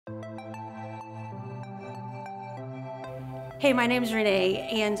Hey, my name's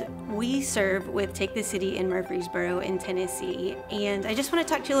Renae, and we serve with Take the City in Murfreesboro in Tennessee. And I just want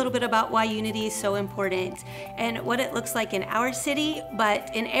to talk to you a little bit about why unity is so important and what it looks like in our city,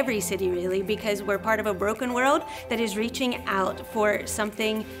 but in every city really, because we're part of a broken world that is reaching out for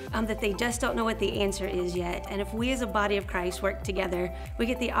something that they just don't know what the answer is yet. And if we as a body of Christ work together, we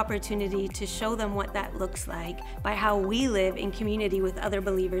get the opportunity to show them what that looks like by how we live in community with other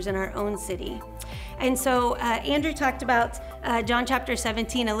believers in our own city. And so Andrew talked about John chapter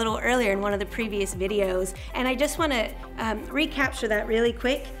 17 a little earlier in one of the previous videos, and I just want to recapture that really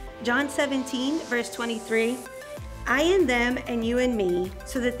quick. John 17 verse 23, I in them and you in me,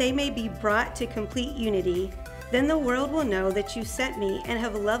 so that they may be brought to complete unity. Then the world will know that you sent me and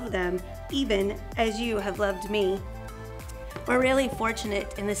have loved them even as you have loved me. We're really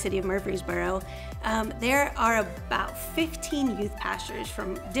fortunate in the city of Murfreesboro. There are about 15 youth pastors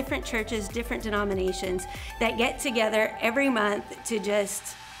from different churches, different denominations that get together every month to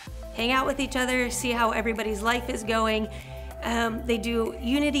just hang out with each other, see how everybody's life is going. They do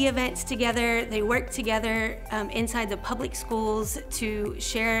unity events together. They work together inside the public schools to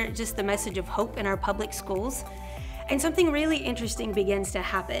share just the message of hope in our public schools. And something really interesting begins to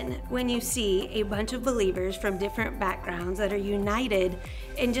happen when you see a bunch of believers from different backgrounds that are united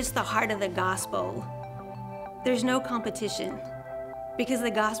in just the heart of the gospel. There's no competition, because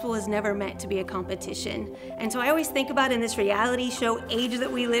the gospel was never meant to be a competition. And so I always think about in this reality show age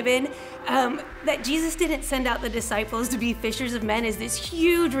that we live in, that Jesus didn't send out the disciples to be fishers of men as this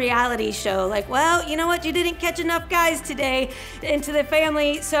huge reality show. Like, well, you know what? You didn't catch enough guys today into the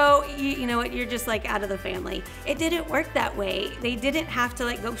family, so you know what? You're just like out of the family. It didn't work that way. They didn't have to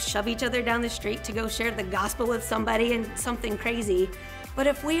like go shove each other down the street to go share the gospel with somebody and something crazy. But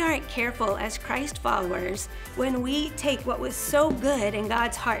if we aren't careful as Christ followers, when we take what was so good in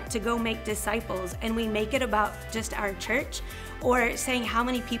God's heart to go make disciples and we make it about just our church or saying how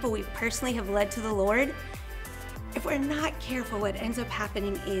many people we personally have led to the Lord, if we're not careful, what ends up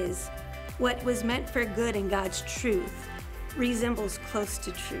happening is what was meant for good in God's truth resembles close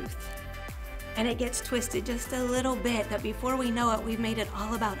to truth. And it gets twisted just a little bit that before we know it, we've made it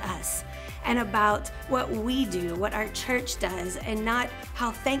all about us and about what we do, what our church does, and not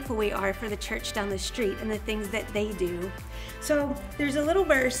how thankful we are for the church down the street and the things that they do. So there's a little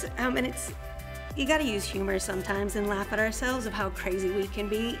verse, and you gotta use humor sometimes and laugh at ourselves of how crazy we can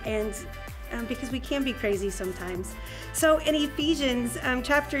be, and because we can be crazy sometimes. So in Ephesians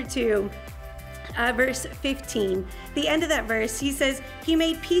chapter 2, verse 15, the end of that verse, he says, he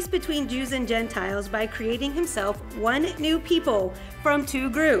made peace between Jews and Gentiles by creating himself one new people from two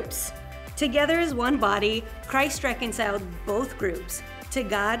groups. Together as one body, Christ reconciled both groups to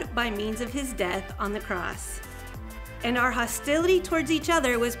God by means of his death on the cross. And our hostility towards each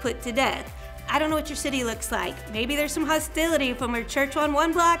other was put to death. I don't know what your city looks like. Maybe there's some hostility from a church on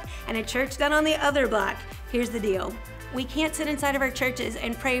one block and a church down on the other block. Here's the deal. We can't sit inside of our churches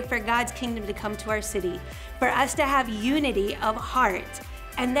and pray for God's kingdom to come to our city, for us to have unity of heart,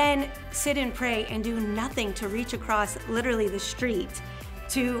 and then sit and pray and do nothing to reach across literally the street,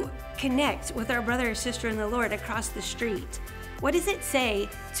 to connect with our brother or sister in the Lord across the street. What does it say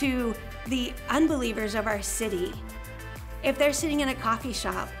to the unbelievers of our city if they're sitting in a coffee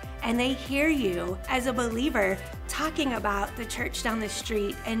shop and they hear you as a believer talking about the church down the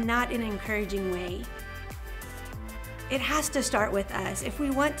street and not in an encouraging way? It has to start with us. If we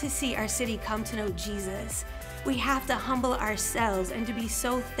want to see our city come to know Jesus, we have to humble ourselves and to be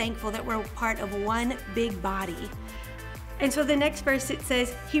so thankful that we're part of one big body. And so the next verse, it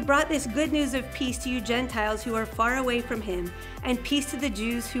says, he brought this good news of peace to you Gentiles who are far away from him, and peace to the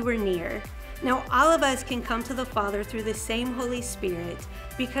Jews who were near. Now all of us can come to the Father through the same Holy Spirit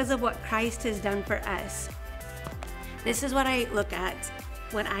because of what Christ has done for us. This is what I look at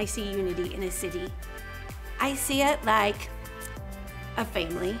when I see unity in a city. I see it like a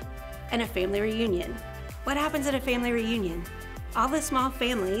family and a family reunion. What happens at a family reunion? All the small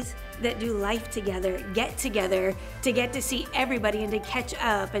families that do life together get together to get to see everybody and to catch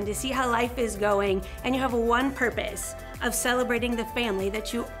up and to see how life is going, and you have one purpose of celebrating the family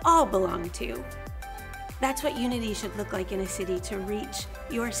that you all belong to. That's what unity should look like in a city to reach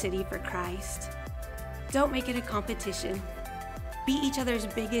your city for Christ. Don't make it a competition. Be each other's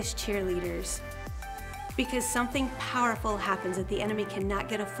biggest cheerleaders, because something powerful happens that the enemy cannot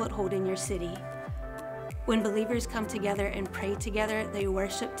get a foothold in your city. When believers come together and pray together, they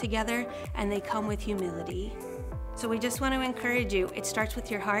worship together, and they come with humility. So we just want to encourage you. It starts with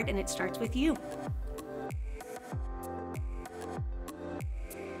your heart, and it starts with you.